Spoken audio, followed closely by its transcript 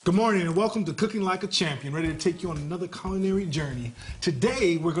Good morning and welcome to Cooking Like a Champion, ready to take you on another culinary journey.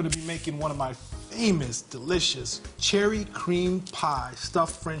 Today we're going to be making one of my famous, delicious cherry cream pie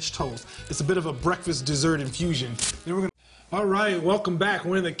stuffed French toast. It's a bit of a breakfast dessert infusion. All right, welcome back.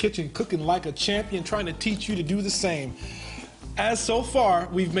 We're in the kitchen cooking like a champion, trying to teach you to do the same. As so far,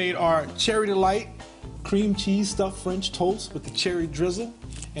 we've made our Cherry Delight cream cheese stuffed French toast with the cherry drizzle.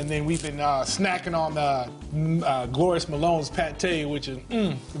 And then we've been snacking on Glorious Malone's pate, which is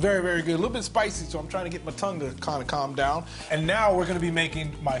very, very good. A little bit spicy, so I'm trying to get my tongue to kind of calm down. And now we're going to be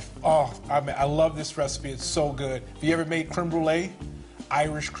making I love this recipe. It's so good. Have you ever made creme brulee?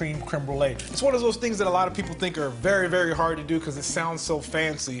 Irish cream creme brulee. It's one of those things that a lot of people think are very, very hard to do because it sounds so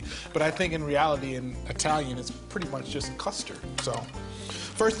fancy. But I think in reality, in Italian, it's pretty much just custard. So,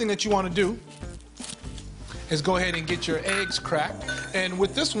 first thing that you want to do is go ahead and get your eggs cracked. And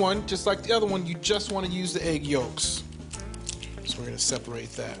with this one, just like the other one, you just want to use the egg yolks. So we're going to separate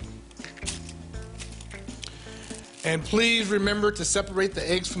that. And please remember to separate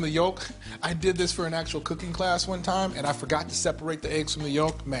the eggs from the yolk. I did this for an actual cooking class one time, and I forgot to separate the eggs from the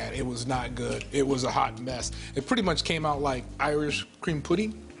yolk. Man, it was not good. It was a hot mess. It pretty much came out like Irish cream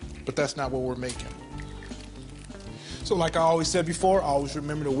pudding, but that's not what we're making. So like I always said before, always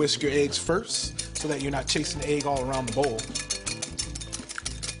remember to whisk your eggs first so that you're not chasing the egg all around the bowl.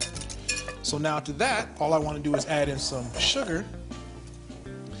 So now to that, all I want to do is add in some sugar.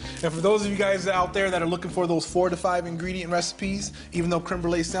 And for those of you guys out there that are looking for those 4 to 5 ingredient recipes, even though creme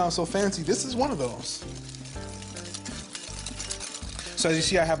brulee sounds so fancy, this is one of those. So as you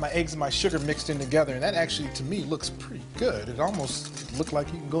see, I have my eggs and my sugar mixed in together, and that actually, to me, looks pretty good. It almost looked like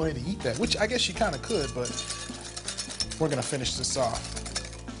you can go ahead and eat that, which I guess you kind of could, but we're going to finish this off.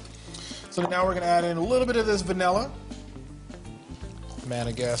 So now we're going to add in a little bit of this vanilla.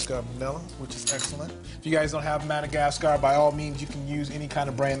 Madagascar vanilla, which is excellent. If you guys don't have Madagascar, by all means, you can use any kind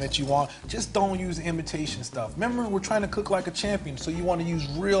of brand that you want. Just don't use imitation stuff. Remember, we're trying to cook like a champion, so you want to use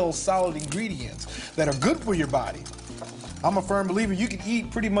real solid ingredients that are good for your body. I'm a firm believer you can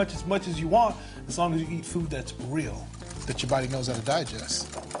eat pretty much as you want as long as you eat food that's real, that your body knows how to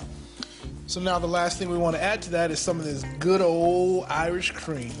digest. So now the last thing we want to add to that is some of this good old Irish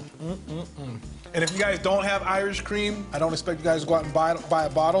cream. And if you guys don't have Irish cream, I don't expect you guys to go out and buy a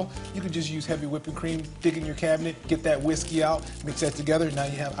bottle. You can just use heavy whipping cream, dig in your cabinet, get that whiskey out, mix that together, and now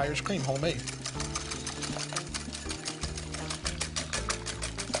you have Irish cream, homemade.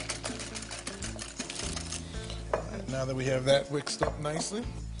 All right, now that we have that mixed up nicely.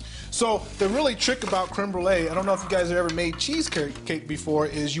 So the really trick about creme brulee, I don't know if you guys have ever made cheesecake before,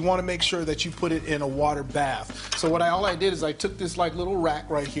 is you want to make sure that you put it in a water bath. So all I did is I took this like little rack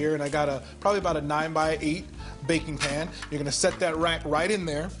right here, and I got probably about a 9x8 baking pan. You're going to set that rack right in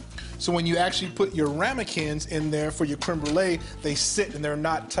there. So when you actually put your ramekins in there for your creme brulee, they sit and they're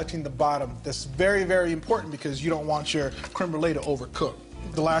not touching the bottom. That's very, very important because you don't want your creme brulee to overcook.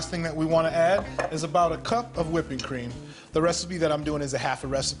 The last thing that we want to add is about a cup of whipping cream. The recipe that I'm doing is a half a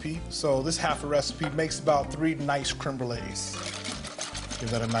recipe, so this half a recipe makes about 3 nice creme brulees. Give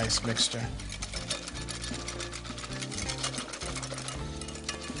that a nice mixture.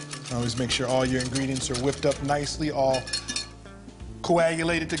 Always make sure all your ingredients are whipped up nicely, all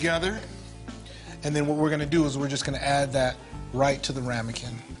coagulated together. And then what we're going to do is we're just going to add that right to the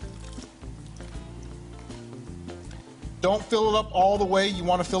ramekin. Don't fill it up all the way. You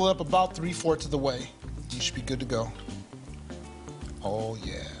want to fill it up about 3/4 of the way. You should be good to go. Oh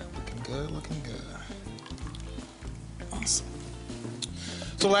yeah, looking good, looking good. Awesome.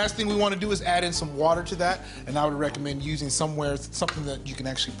 So last thing we want to do is add in some water to that, and I would recommend using something that you can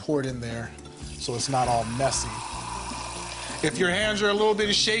actually pour it in there so it's not all messy. If your hands are a little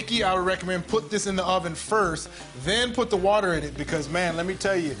bit shaky, I would recommend put this in the oven first, then put the water in it, because man, let me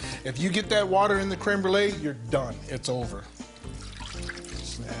tell you, if you get that water in the creme brulee, you're done. It's over.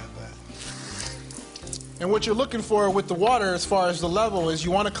 Just add that. And what you're looking for with the water as far as the level is you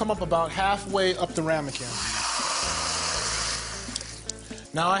want to come up about halfway up the ramekin.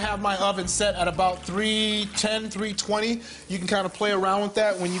 Now I have my oven set at about 310, 320. You can kind of play around with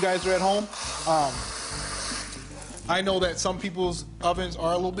that when you guys are at home. I know that some people's ovens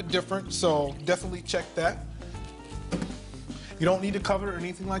are a little bit different, so definitely check that. You don't need to cover it or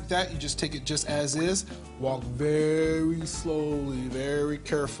anything like that. You just take it just as is. Walk very slowly, very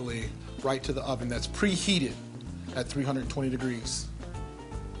carefully right to the oven that's preheated at 320 degrees.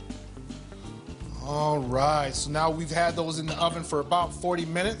 All right, so now we've had those in the oven for about 40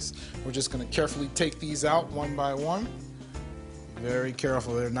 minutes. We're just going to carefully take these out one by one. Very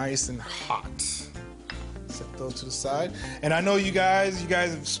careful, they're nice and hot. Set those to the side. And I know you guys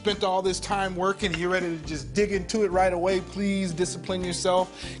have spent all this time working and you're ready to just dig into it right away. Please discipline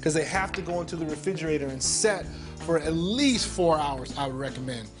yourself because they have to go into the refrigerator and set for at least 4 hours, I would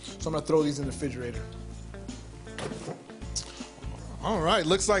recommend. So I'm gonna throw these in the refrigerator. All right,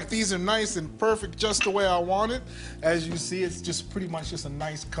 looks like these are nice and perfect just the way I want it. As you see, it's just pretty much just a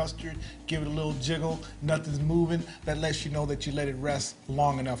nice custard. Give it a little jiggle, nothing's moving. That lets you know that you let it rest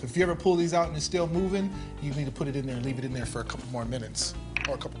long enough. If you ever pull these out and it's still moving, you need to put it in there and leave it in there for a couple more minutes,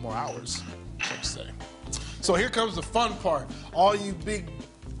 or a couple more hours, let's say. So here comes the fun part. All you big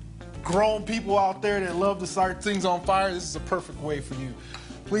grown people out there that love to start things on fire, this is a perfect way for you.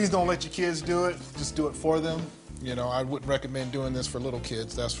 Please don't let your kids do it, just do it for them. You know, I wouldn't recommend doing this for little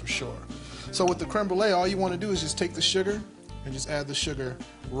kids, that's for sure. So with the creme brulee, all you want to do is just take the sugar and just add the sugar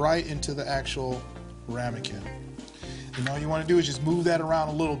right into the actual ramekin. And all you want to do is just move that around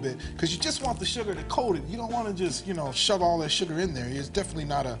a little bit because you just want the sugar to coat it. You don't want to just, you know, shove all that sugar in there. It's definitely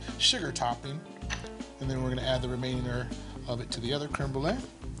not a sugar topping. And then we're going to add the remainder of it to the other creme brulee.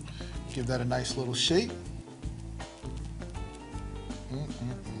 Give that a nice little shake.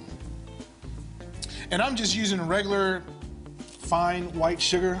 And I'm just using regular fine white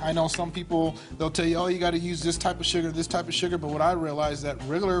sugar. I know some people, they'll tell you, oh, you got to use this type of sugar, but what I realize is that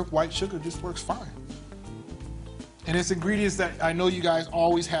regular white sugar just works fine. And it's ingredients that I know you guys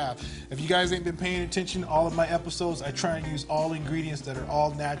always have. If you guys ain't been paying attention to all of my episodes, I try and use all ingredients that are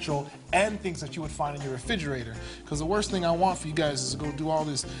all natural and things that you would find in your refrigerator. Because the worst thing I want for you guys is to go do all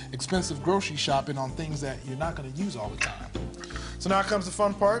this expensive grocery shopping on things that you're not going to use all the time. So now comes the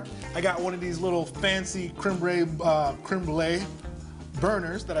fun part. I got one of these little fancy creme brulee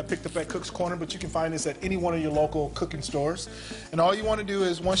burners that I picked up at Cook's Corner, but you can find this at any one of your local cooking stores. And all you want to do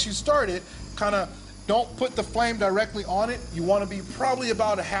is, once you start it, kind of don't put the flame directly on it. You want to be probably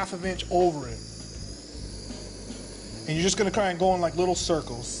about a ½ inch over it. And you're just going to kind of go in like little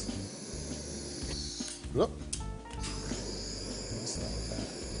circles. Whoop.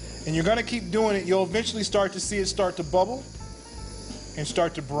 And you're going to keep doing it. You'll eventually start to see it start to bubble and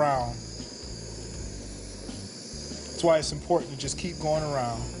start to brown. That's why it's important to just keep going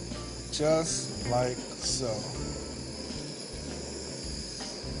around, just like so.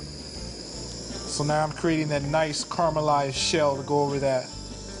 So now I'm creating that nice caramelized shell to go over that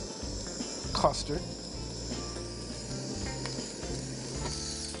custard.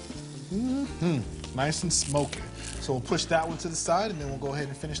 Nice and smoky. So we'll push that one to the side and then we'll go ahead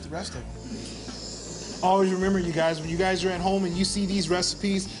and finish the rest of it. Always remember, you guys, when you guys are at home and you see these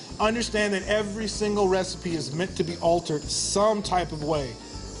recipes, understand that every single recipe is meant to be altered some type of way.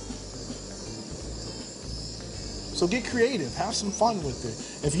 So get creative, have some fun with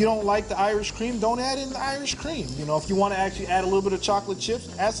it. If you don't like the Irish cream, don't add in the Irish cream. You know, if you want to actually add a little bit of chocolate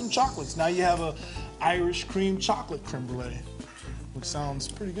chips, add some chocolates. Now you have a Irish cream chocolate creme brulee, which sounds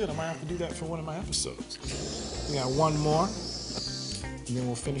pretty good. I might have to do that for one of my episodes. We got one more, and then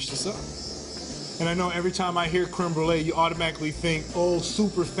we'll finish this up. And I know every time I hear creme brulee, you automatically think, oh,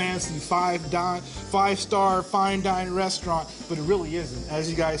 super fancy, five-star fine dining restaurant, but it really isn't. As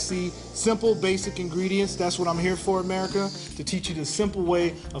you guys see, simple, basic ingredients. That's what I'm here for, America, to teach you the simple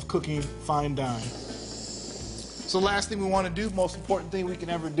way of cooking fine dine. So last thing we want to do, most important thing we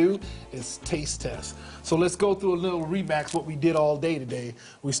can ever do, is taste test. So let's go through a little remax what we did all day today.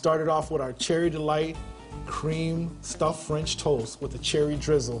 We started off with our Cherry Delight cream stuffed French toast with a cherry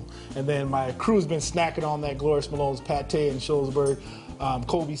drizzle, and then my crew's been snacking on that Glorious Malone's pate and Shullsburg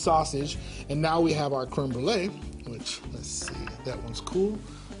Kobe sausage, and now we have our creme brulee, which, let's see, that one's cool.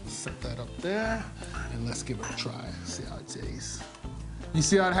 Set that up there, and let's give it a try, see how it tastes. You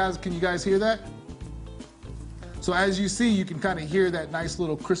see how it has, can you guys hear that? So as you see, you can kind of hear that nice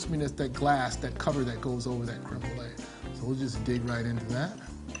little crispiness, that glass, that cover that goes over that creme brulee. So we'll just dig right into that.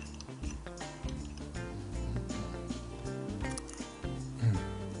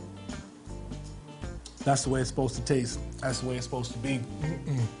 That's the way it's supposed to taste. That's the way it's supposed to be.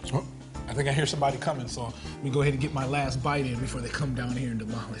 Oh, I think I hear somebody coming, so let me go ahead and get my last bite in before they come down here and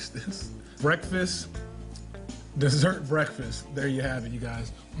demolish this. Breakfast, dessert breakfast. There you have it, you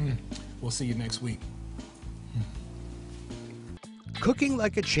guys. We'll see you next week. Cooking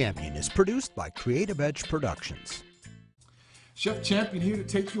Like a Champion is produced by Creative Edge Productions. Chef Champion here to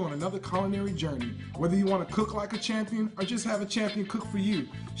take you on another culinary journey. Whether you want to cook like a champion or just have a champion cook for you,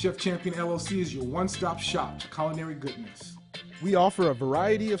 Chef Champion LLC is your one-stop shop to culinary goodness. We offer a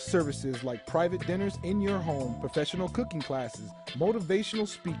variety of services like private dinners in your home, professional cooking classes, motivational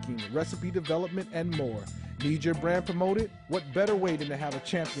speaking, recipe development, and more. Need your brand promoted? What better way than to have a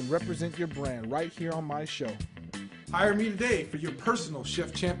champion represent your brand right here on my show? Hire me today for your personal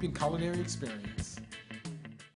Chef Champion culinary experience.